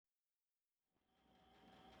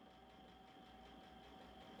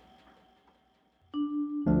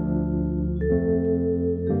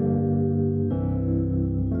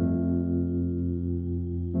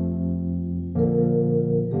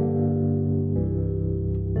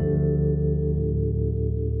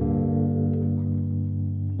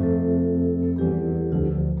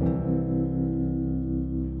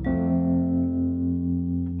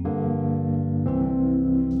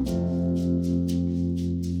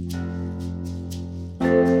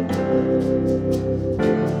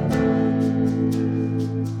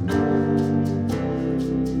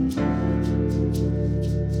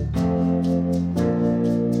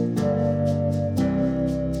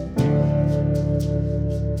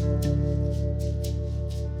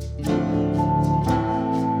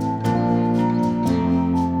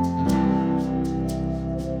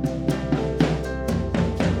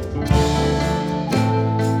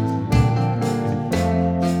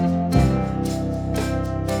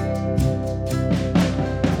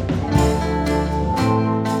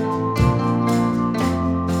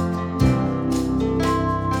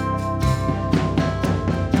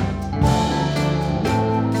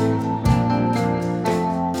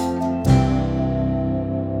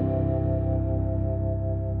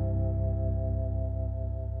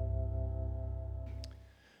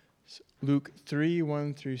Luke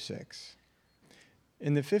 3:1-6.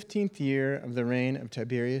 In the 15th year of the reign of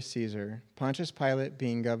Tiberius Caesar, Pontius Pilate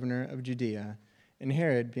being governor of Judea, and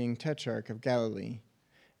Herod being tetrarch of Galilee,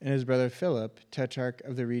 and his brother Philip, tetrarch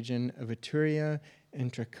of the region of Iturea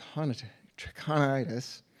and Trachonitis,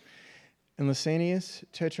 and Lysanias,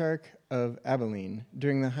 tetrarch of Abilene,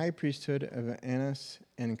 during the high priesthood of Annas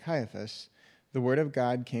and Caiaphas, the word of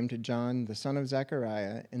God came to John, the son of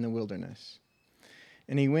Zechariah, in the wilderness.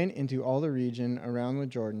 And he went into all the region around the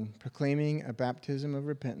Jordan, proclaiming a baptism of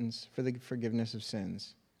repentance for the forgiveness of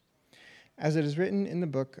sins. As it is written in the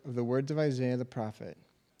book of the words of Isaiah the prophet,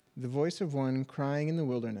 the voice of one crying in the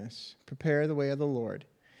wilderness, prepare the way of the Lord,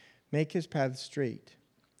 make his paths straight.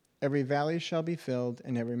 Every valley shall be filled,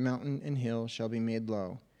 and every mountain and hill shall be made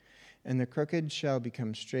low, and the crooked shall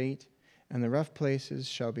become straight, and the rough places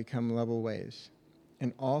shall become level ways,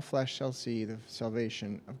 and all flesh shall see the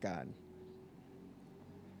salvation of God.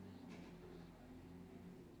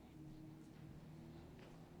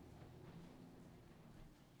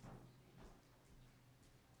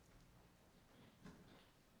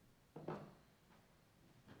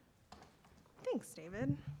 Thanks,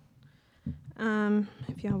 David.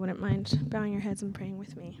 If y'all wouldn't mind bowing your heads and praying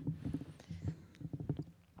with me.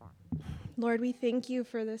 Lord, we thank you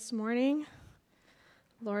for this morning.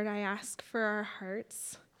 Lord, I ask for our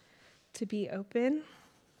hearts to be open,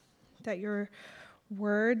 that your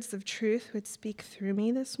words of truth would speak through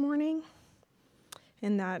me this morning,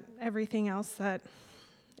 and that everything else that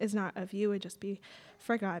is not of you would just be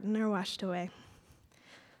forgotten or washed away.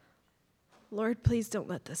 Lord, please don't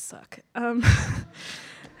let this suck.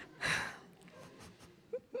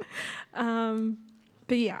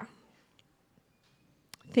 But yeah,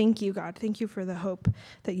 thank you, God. Thank you for the hope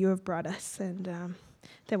that you have brought us, and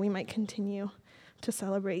that we might continue to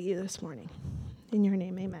celebrate you this morning. In your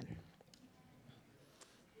name, amen.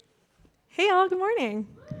 Hey, all, good morning.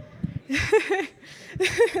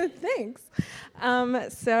 Thanks.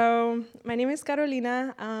 So my name is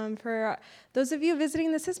Carolina. For those of you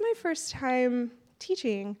visiting, this is my first time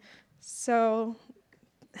teaching, so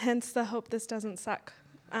hence the hope this doesn't suck.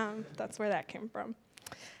 That's where that came from.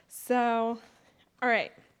 So, all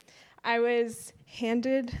right. I was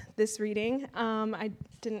handed this reading. I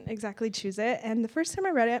didn't exactly choose it, and the first time I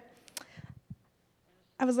read it,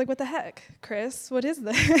 I was like, what the heck, Chris? What is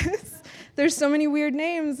this? There's so many weird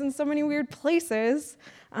names and so many weird places.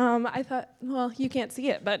 I thought, well, you can't see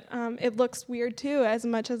it, but it looks weird too, as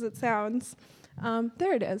much as it sounds.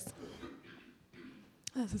 There it is.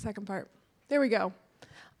 That's the second part. There we go.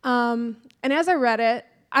 And as I read it,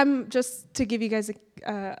 I'm just to give you guys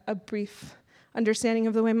a brief understanding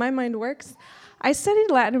of the way my mind works. I studied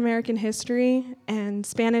Latin American history and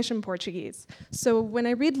Spanish and Portuguese. So when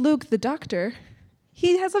I read Luke, the doctor,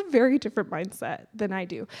 he has a very different mindset than I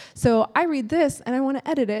do. So I read this, and I want to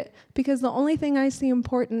edit it, because the only thing I see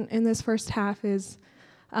important in this first half is,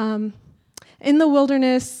 in the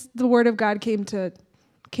wilderness, the word of God came to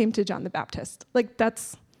John the Baptist. Like,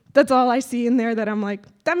 that's all I see in there that I'm like,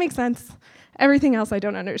 that makes sense. Everything else I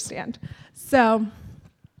don't understand. So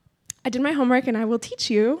I did my homework, and I will teach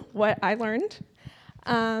you what I learned.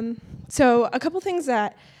 So a couple things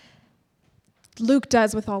that Luke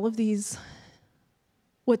does with all of these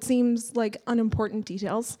what seems like unimportant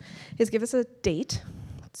details is give us a date.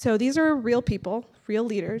 So these are real people, real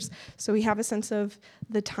leaders, so we have a sense of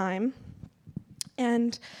the time.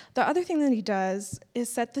 And the other thing that he does is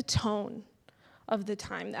set the tone of the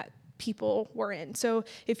time that people were in. So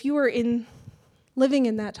if you were living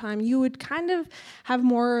in that time, you would kind of have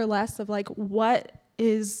more or less of like, what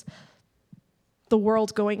is the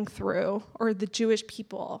world going through, or the Jewish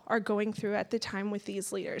people are going through at the time with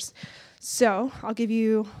these leaders. So I'll give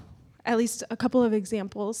you at least a couple of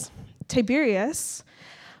examples. Tiberius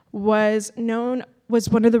was one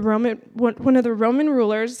of the Roman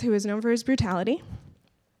rulers who was known for his brutality.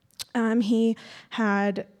 He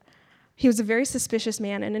was a very suspicious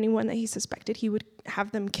man, and anyone that he suspected, he would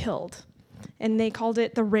have them killed. And they called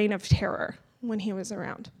it the Reign of Terror when he was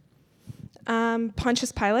around.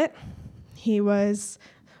 Pontius Pilate.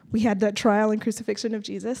 We had the trial and crucifixion of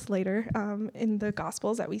Jesus later in the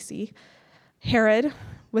Gospels that we see. Herod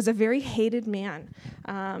was a very hated man,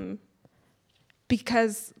 partly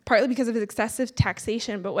because of his excessive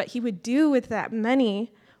taxation, but what he would do with that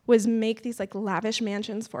money was make these like lavish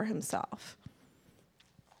mansions for himself.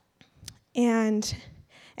 And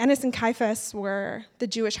Annas and Caiaphas were the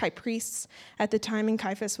Jewish high priests at the time, and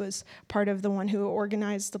Caiaphas was part of the one who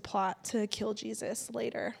organized the plot to kill Jesus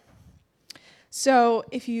later. So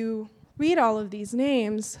if you read all of these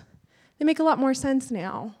names, they make a lot more sense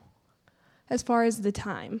now as far as the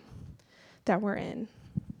time that we're in.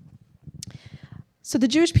 So the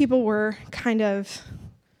Jewish people were kind of,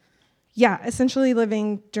 essentially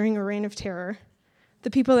living during a reign of terror.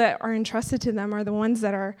 The people that are entrusted to them are the ones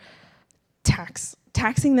that are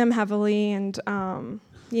taxing them heavily and,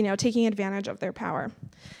 taking advantage of their power.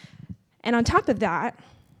 And on top of that,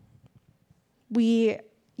 you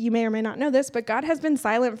may or may not know this, but God has been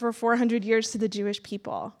silent for 400 years to the Jewish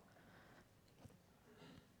people.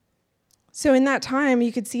 So in that time,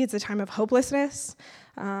 you could see it's a time of hopelessness,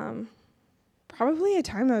 probably a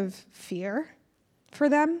time of fear for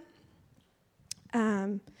them.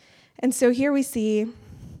 And so here we see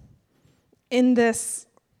in this,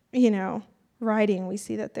 writing, we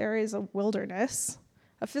see that there is a wilderness,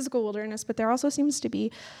 a physical wilderness, but there also seems to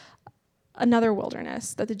be another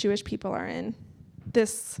wilderness that the Jewish people are in.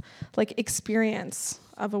 This experience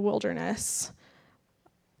of a wilderness.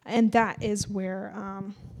 And that is where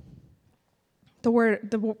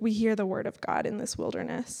we hear the word of God in this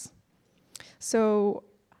wilderness. So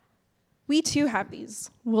we too have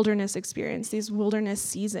these wilderness experiences, these wilderness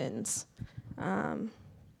seasons,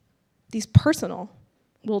 these personal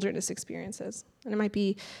wilderness experiences. And it might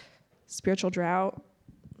be spiritual drought,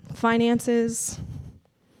 finances,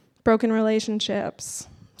 broken relationships,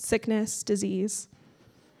 sickness, disease.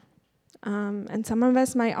 And some of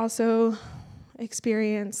us might also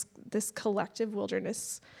experience this collective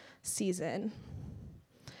wilderness season,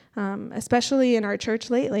 especially in our church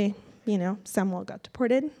lately. Samuel got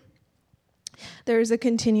deported. There's a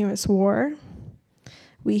continuous war.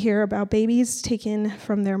 We hear about babies taken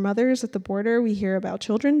from their mothers at the border. We hear about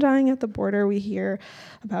children dying at the border. We hear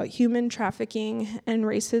about human trafficking and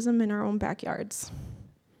racism in our own backyards.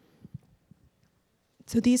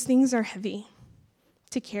 So these things are heavy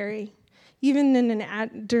to carry, even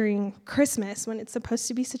during Christmas when it's supposed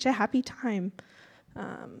to be such a happy time.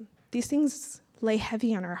 These things lay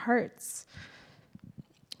heavy on our hearts.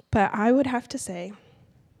 But I would have to say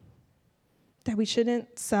that we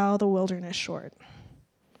shouldn't sell the wilderness short.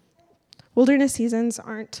 Wilderness seasons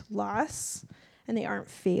aren't loss, and they aren't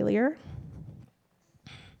failure.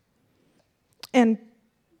 And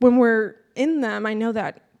when we're in them, I know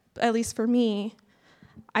that, at least for me,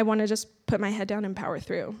 I want to just put my head down and power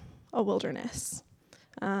through a wilderness.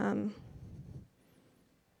 But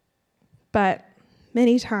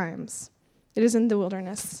many times, it is in the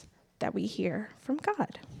wilderness that we hear from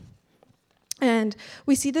God. And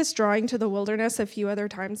we see this drawing to the wilderness a few other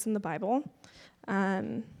times in the Bible.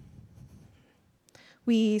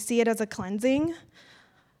 We see it as a cleansing,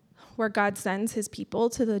 where God sends his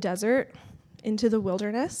people to the desert, into the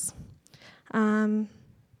wilderness.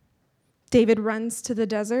 David runs to the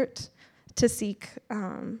desert to seek,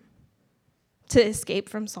 to escape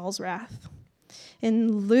from Saul's wrath.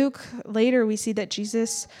 In Luke, later, we see that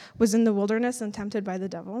Jesus was in the wilderness and tempted by the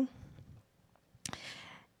devil.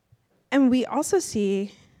 And we also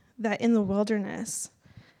see that in the wilderness,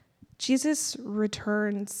 Jesus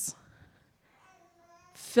returns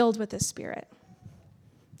filled with his Spirit.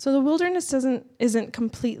 So the wilderness isn't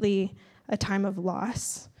completely a time of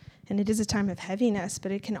loss, and it is a time of heaviness,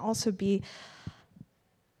 but it can also be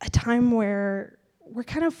a time where we're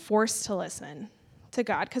kind of forced to listen to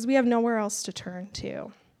God because we have nowhere else to turn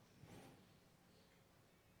to.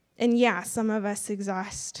 And some of us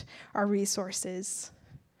exhaust our resources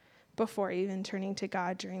before even turning to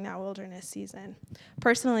God during that wilderness season.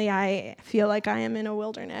 Personally, I feel like I am in a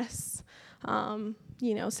wilderness.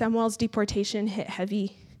 Samuel's deportation hit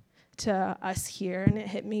heavy to us here, and it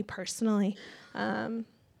hit me personally. My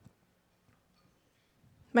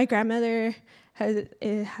grandmother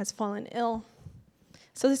has fallen ill.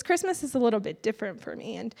 So this Christmas is a little bit different for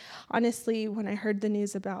me. And honestly, when I heard the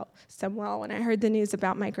news about Samuel, when I heard the news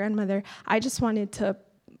about my grandmother, I just wanted to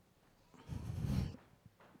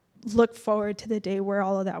look forward to the day where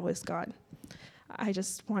all of that was gone. I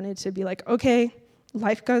just wanted to be like, okay,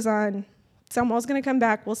 life goes on. Samuel's going to come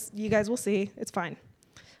back. You guys will see. It's fine.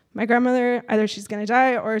 My grandmother, either she's going to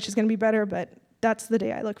die or she's going to be better, but that's the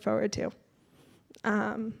day I look forward to.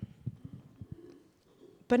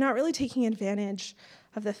 But not really taking advantage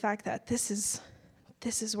of the fact that this is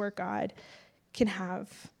where God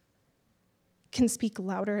can speak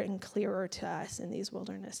louder and clearer to us in these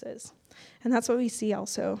wildernesses. And that's what we see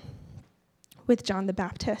also with John the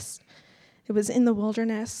Baptist. It was in the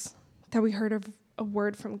wilderness that we heard of a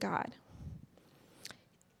word from God.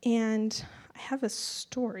 And I have a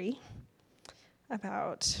story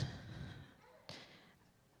that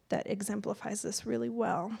exemplifies this really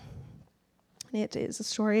well. And it is a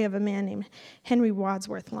story of a man named Henry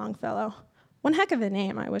Wadsworth Longfellow. One heck of a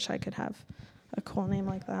name. I wish I could have a cool name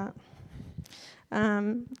like that.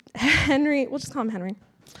 Henry, we'll just call him Henry.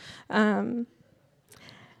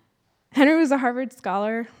 Henry was a Harvard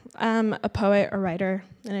scholar, a poet, a writer,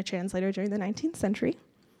 and a translator during the 19th century.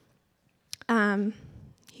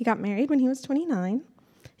 He got married when he was 29,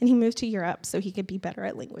 and he moved to Europe so he could be better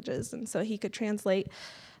at languages, and so he could translate.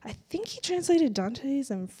 I think he translated Dante's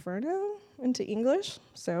Inferno into English,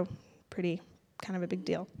 so pretty kind of a big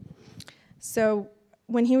deal. So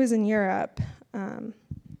when he was in Europe,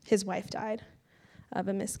 his wife died of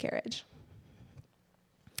a miscarriage.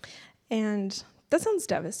 And that sounds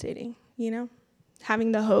devastating, you know?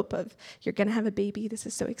 Having the hope of you're going to have a baby, this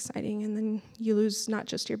is so exciting, and then you lose not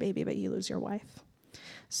just your baby, but you lose your wife.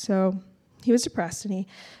 So he was depressed, and he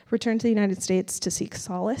returned to the United States to seek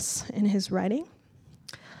solace in his writing.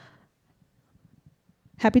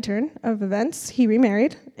 Happy turn of events, he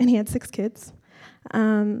remarried, and he had 6 kids.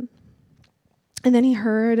 And then he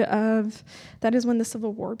heard of, that is when the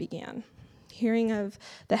Civil War began. Hearing of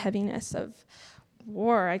the heaviness of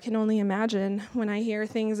war, I can only imagine when I hear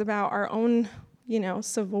things about our own,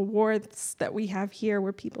 civil wars that we have here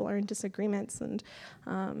where people are in disagreements, and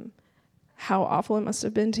how awful it must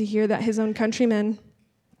have been to hear that his own countrymen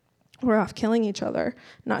were off killing each other,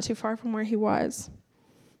 not too far from where he was.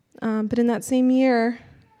 But in that same year,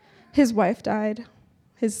 his wife died,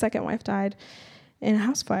 his second wife died in a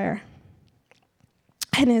house fire.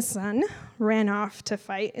 And his son ran off to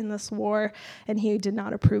fight in this war, and he did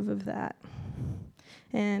not approve of that.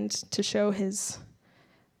 And to show his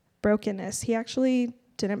brokenness, he actually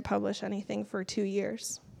didn't publish anything for 2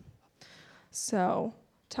 years. So,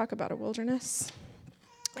 talk about a wilderness.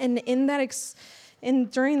 And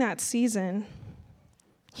during that season,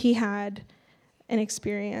 he had an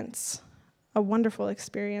experience, a wonderful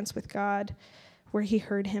experience with God, where he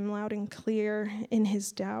heard him loud and clear in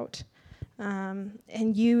his doubt. And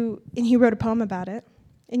he wrote a poem about it.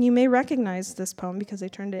 And you may recognize this poem because they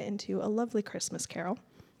turned it into a lovely Christmas carol.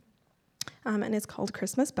 And it's called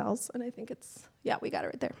Christmas Bells. And I think we got it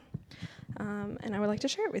right there. And I would like to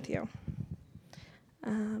share it with you.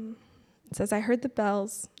 It says, I heard the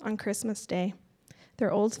bells on Christmas Day,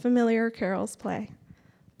 their old familiar carols play.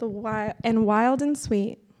 And wild and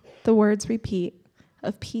sweet, the words repeat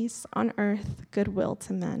of peace on earth, goodwill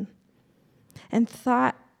to men. And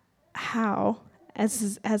thought how,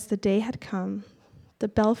 as the day had come, the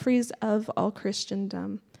belfries of all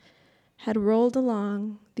Christendom had rolled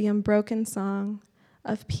along the unbroken song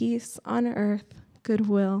of peace on earth,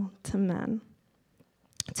 goodwill to men.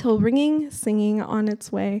 Till ringing, singing on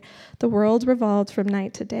its way, the world revolved from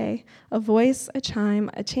night to day, a voice, a chime,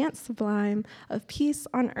 a chant sublime of peace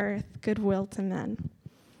on earth, goodwill to men.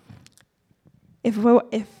 If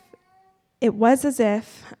it was as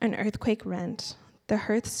if an earthquake rent the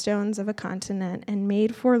hearthstones of a continent and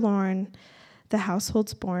made forlorn the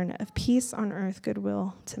households born of peace on earth,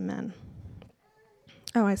 goodwill to men.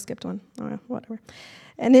 Oh, I skipped one. Oh, whatever.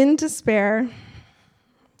 And in despair,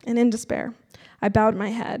 I bowed my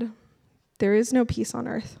head. There is no peace on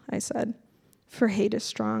earth, I said, for hate is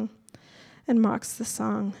strong and mocks the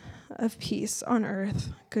song of peace on earth,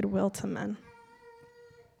 goodwill to men.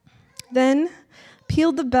 Then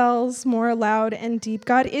pealed the bells more loud and deep.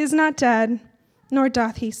 God is not dead, nor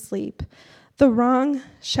doth he sleep. The wrong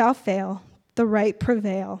shall fail, the right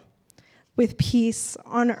prevail, with peace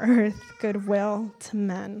on earth, goodwill to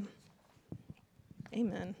men.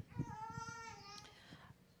 Amen.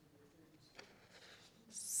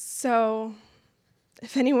 So,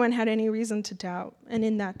 if anyone had any reason to doubt, and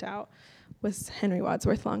in that doubt was Henry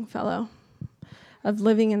Wadsworth Longfellow, of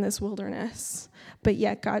living in this wilderness, but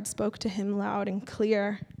yet God spoke to him loud and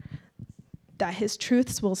clear that his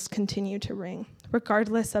truths will continue to ring.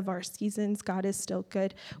 Regardless of our seasons, God is still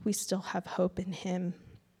good. We still have hope in him.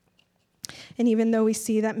 And even though we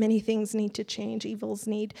see that many things need to change, evils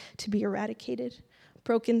need to be eradicated,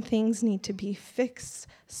 broken things need to be fixed,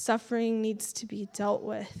 suffering needs to be dealt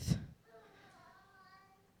with,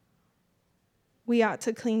 we ought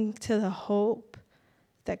to cling to the hope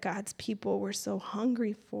that God's people were so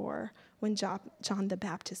hungry for when John the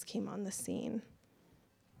Baptist came on the scene.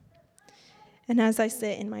 And as I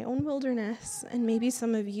sit in my own wilderness, and maybe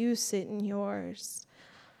some of you sit in yours,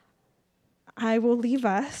 I will leave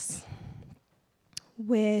us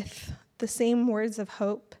with the same words of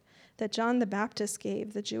hope that John the Baptist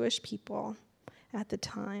gave the Jewish people at the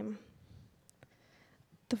time.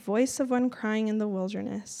 The voice of one crying in the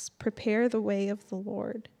wilderness, prepare the way of the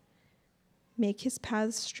Lord. Make his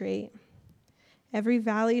paths straight. Every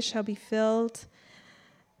valley shall be filled,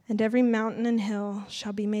 and every mountain and hill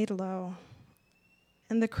shall be made low.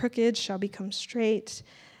 And the crooked shall become straight,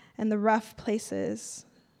 and the rough places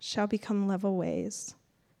shall become level ways.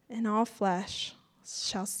 And all flesh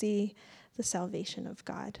shall see the salvation of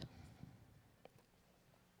God.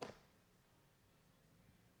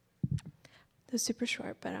 It was super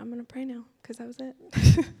short, but I'm going to pray now because that was it.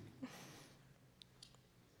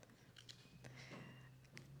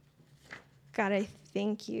 God, I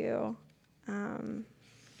thank you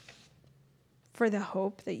for the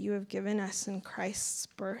hope that you have given us in Christ's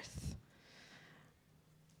birth,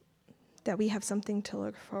 that we have something to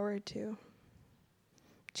look forward to.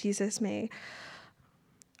 Jesus, may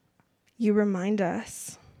you remind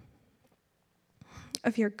us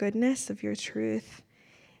of your goodness, of your truth,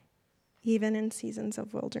 even in seasons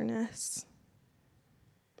of wilderness.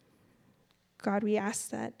 God, we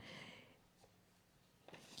ask that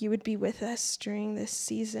you would be with us during this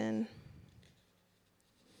season,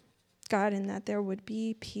 God, and that there would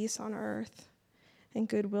be peace on earth and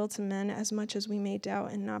goodwill to men, as much as we may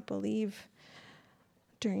doubt and not believe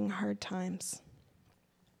during hard times.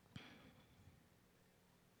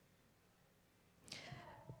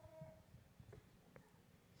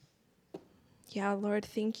 Yeah, Lord,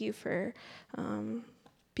 thank you for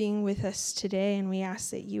being with us today, and we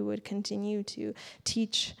ask that you would continue to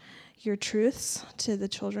teach your truths to the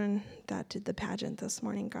children that did the pageant this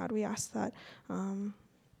morning. God, we ask that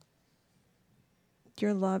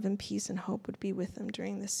your love and peace and hope would be with them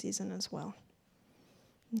during this season as well.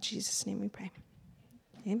 In Jesus' name we pray.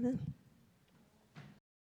 Amen.